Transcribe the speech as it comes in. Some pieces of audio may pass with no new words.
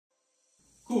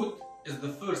Qoot is the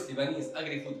first Lebanese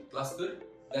agri-food cluster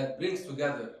that brings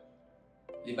together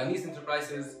Lebanese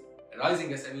enterprises, rising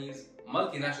SMEs,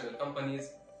 multinational companies,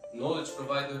 knowledge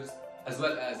providers, as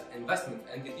well as investment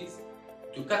entities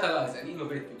to catalyze and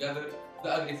innovate together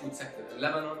the agri-food sector in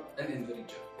Lebanon and in the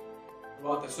region.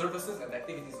 Throughout the services and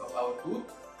activities of our Qoot,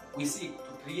 we seek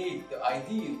to create the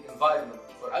ideal environment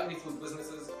for agri-food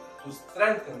businesses to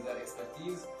strengthen their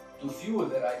expertise, to fuel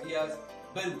their ideas,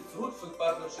 build fruitful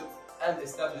partnerships, and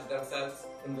establish themselves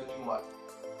in the new market.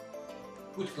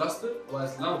 Qoot Cluster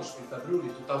was launched in February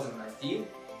 2019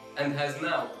 and has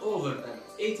now over than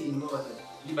 80 innovative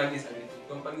Lebanese agri-food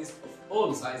companies of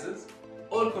all sizes,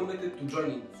 all committed to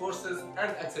joining forces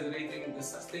and accelerating the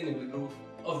sustainable growth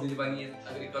of the Lebanese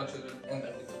agricultural and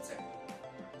agri-food sector.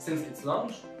 Since its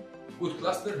launch, Qoot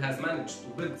Cluster has managed to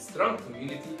build strong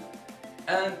community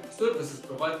and services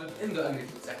provided in the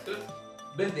agri-food sector,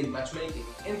 building matchmaking,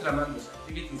 intra-members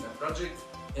activities and projects,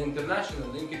 international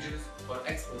linkages for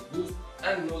export boost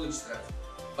and knowledge transfer.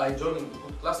 By joining the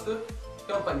Qoot Cluster,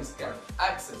 companies can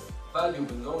access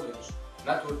valuable knowledge,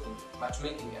 networking,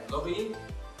 matchmaking and lobbying,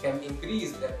 can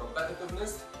increase their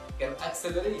competitiveness, can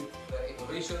accelerate their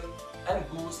innovation and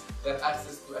boost their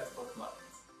access to export markets.